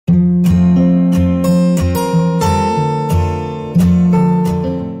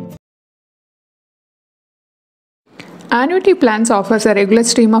Annuity plans offers a regular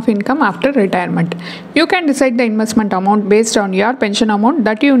stream of income after retirement. You can decide the investment amount based on your pension amount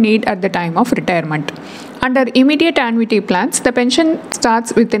that you need at the time of retirement. Under immediate annuity plans, the pension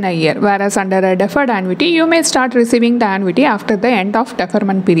starts within a year, whereas under a deferred annuity, you may start receiving the annuity after the end of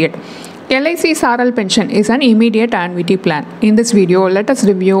deferment period. LIC Saral pension is an immediate annuity plan. In this video, let us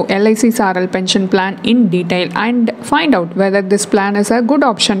review LIC Saral pension plan in detail and find out whether this plan is a good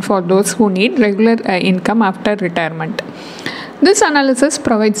option for those who need regular income after retirement. This analysis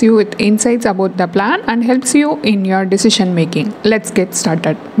provides you with insights about the plan and helps you in your decision making. Let's get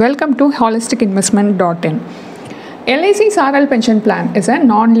started. Welcome to holisticinvestment.in. LIC Saral pension plan is a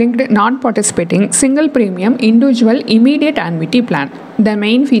non-linked, non-participating, single premium, individual, immediate annuity plan. The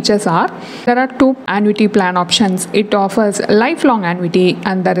main features are, there are two annuity plan options. It offers lifelong annuity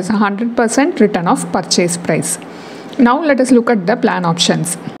and there is a 100% return of purchase price. Now let us look at the plan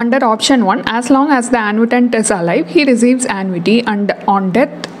options. Under option 1, as long as the annuitant is alive, he receives annuity and on death,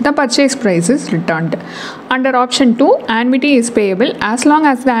 the purchase price is returned. Under option 2, annuity is payable as long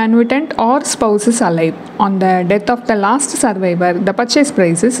as the annuitant or spouse is alive. On the death of the last survivor, the purchase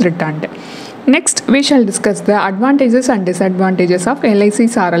price is returned. Next, we shall discuss the advantages and disadvantages of LIC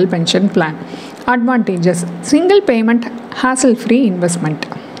Saral pension plan. Advantages: single payment, hassle-free investment.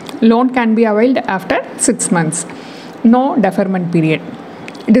 Loan can be availed after 6 months. No deferment period.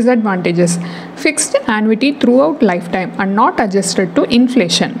 Disadvantages: fixed annuity throughout lifetime and not adjusted to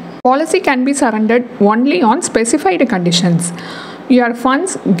inflation. Policy can be surrendered only on specified conditions. Your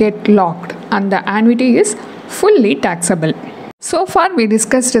funds get locked and the annuity is fully taxable. So far we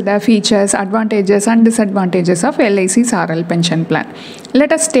discussed the features, advantages and disadvantages of LIC Saral pension plan.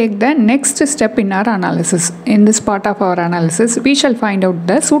 Let us take the next step in our analysis. In this part of our analysis, we shall find out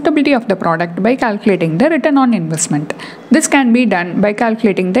the suitability of the product by calculating the return on investment. This can be done by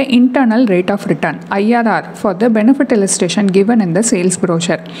calculating the internal rate of return (IRR) for the benefit illustration given in the sales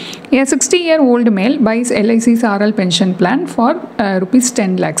brochure. A 60-year-old male buys LIC Saral pension plan for rupees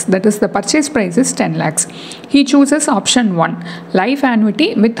 10 lakhs. That is, the purchase price is 10 lakhs. He chooses option 1. Life annuity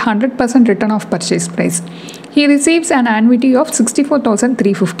with 100% return of purchase price. He receives an annuity of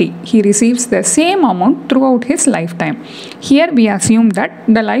 64,350. He receives the same amount throughout his lifetime. Here we assume that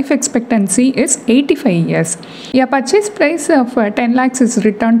the life expectancy is 85 years. A purchase price of 10 lakhs is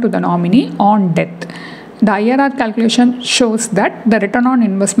returned to the nominee on death. The IRR calculation shows that the return on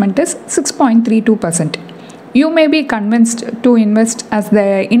investment is 6.32%. You may be convinced to invest as the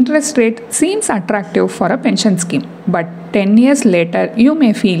interest rate seems attractive for a pension scheme, but 10 years later you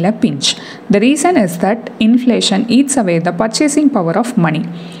may feel a pinch. The reason is that inflation eats away the purchasing power of money.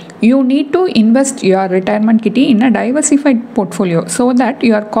 You need to invest your retirement kitty in a diversified portfolio so that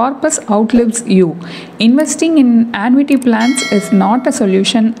your corpus outlives you. Investing in annuity plans is not a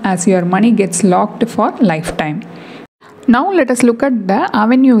solution as your money gets locked for lifetime. Now let us look at the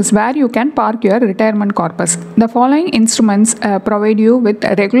avenues where you can park your retirement corpus. The following instruments provide you with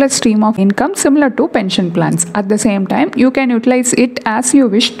a regular stream of income similar to pension plans. At the same time, you can utilize it as you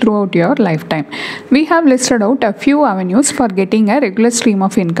wish throughout your lifetime. We have listed out a few avenues for getting a regular stream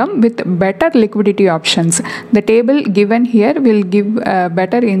of income with better liquidity options. The table given here will give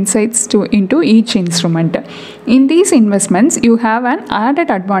better insights into each instrument. In these investments, you have an added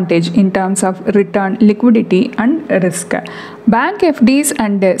advantage in terms of return, liquidity and risk. Bank FDs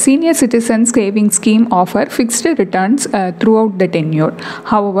and senior citizen savings scheme offer fixed returns throughout the tenure.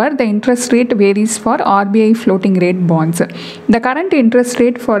 However, the interest rate varies for RBI floating rate bonds. The current interest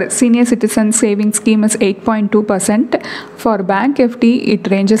rate for senior citizen savings scheme is 8.2%. For bank FD, it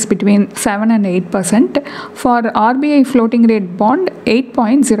ranges between 7 and 8%. For RBI floating rate bond,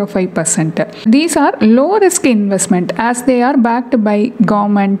 8.05%. These are low risk investment as they are backed by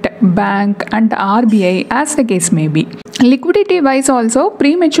government, bank and RBI as the case may be. Liquidity wise also,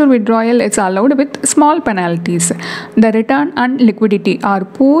 premature withdrawal is allowed with small penalties. The return and liquidity are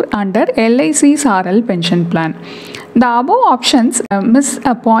poor under LIC Saral pension plan. The above options miss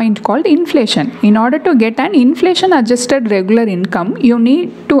a point called inflation. In order to get an inflation adjusted regular income, you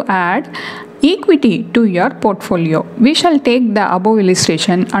need to add equity to your portfolio. We shall take the above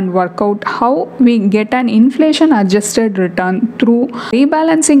illustration and work out how we get an inflation adjusted return through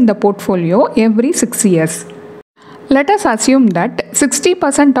rebalancing the portfolio every 6 years. Let us assume that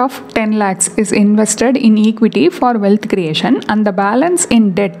 60% of 10 lakhs is invested in equity for wealth creation and the balance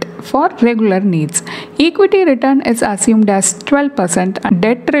in debt for regular needs. Equity return is assumed as 12% and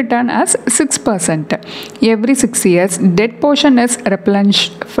debt return as 6%. Every 6 years, debt portion is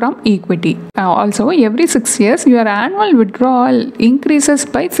replenished from equity. Also, every 6 years, your annual withdrawal increases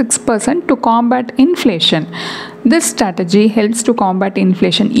by 6% to combat inflation. This strategy helps to combat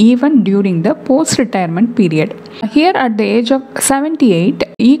inflation even during the post-retirement period. Here at the age of 78,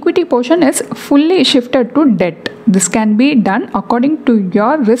 equity portion is fully shifted to debt. This can be done according to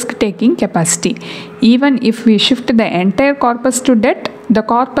your risk-taking capacity. Even if we shift the entire corpus to debt, the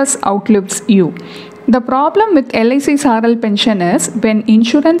corpus outlives you. The problem with LIC Saral pension is when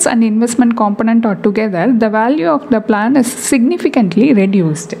insurance and investment component are together, the value of the plan is significantly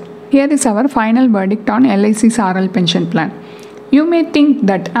reduced. Here is our final verdict on LIC Saral pension plan. You may think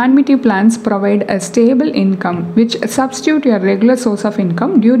that annuity plans provide a stable income which substitute your regular source of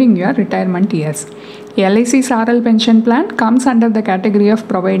income during your retirement years. LIC Saral pension plan comes under the category of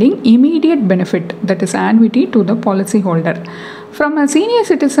providing immediate benefit, that is annuity, to the policyholder. From a senior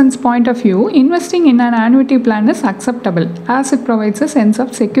citizen's point of view, investing in an annuity plan is acceptable as it provides a sense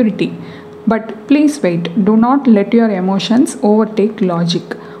of security. But please wait, do not let your emotions overtake logic.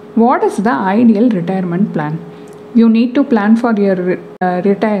 What is the ideal retirement plan? You need to plan for your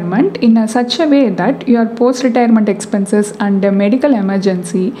retirement in such a way that your post-retirement expenses and the medical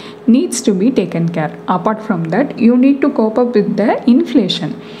emergency needs to be taken care. Apart from that, you need to cope up with the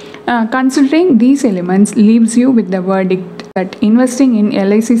inflation. Considering these elements leaves you with the verdict that investing in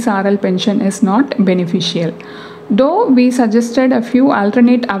LIC Saral pension is not beneficial. Though we suggested a few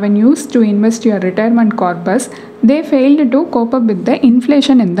alternate avenues to invest your retirement corpus, they failed to cope up with the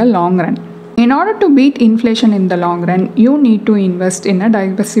inflation in the long run. In order to beat inflation in the long run, you need to invest in a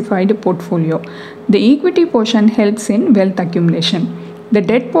diversified portfolio. The equity portion helps in wealth accumulation. The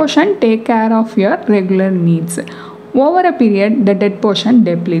debt portion takes care of your regular needs. Over a period, the debt portion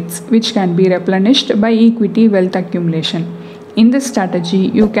depletes, which can be replenished by equity wealth accumulation. In this strategy,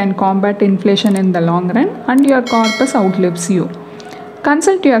 you can combat inflation in the long run and your corpus outlives you.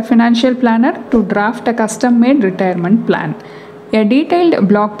 Consult your financial planner to draft a custom-made retirement plan. A detailed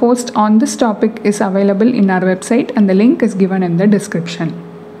blog post on this topic is available in our website and the link is given in the description.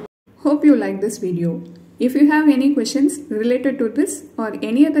 Hope you like this video. If you have any questions related to this or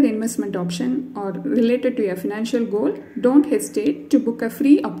any other investment option or related to your financial goal, don't hesitate to book a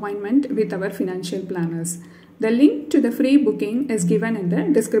free appointment with our financial planners. The link to the free booking is given in the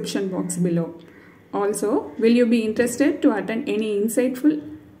description box below. Also, will you be interested to attend any insightful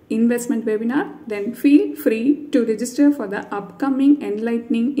investment webinar? Then feel free to register for the upcoming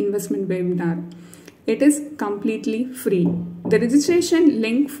enlightening investment webinar. It is completely free. The registration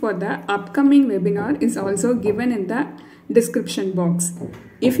link for the upcoming webinar is also given in the description box.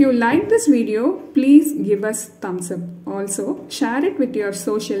 If you like this video, please give us thumbs up. Also, share it with your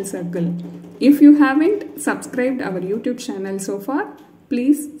social circle. If you haven't subscribed our YouTube channel so far,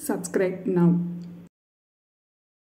 please subscribe now.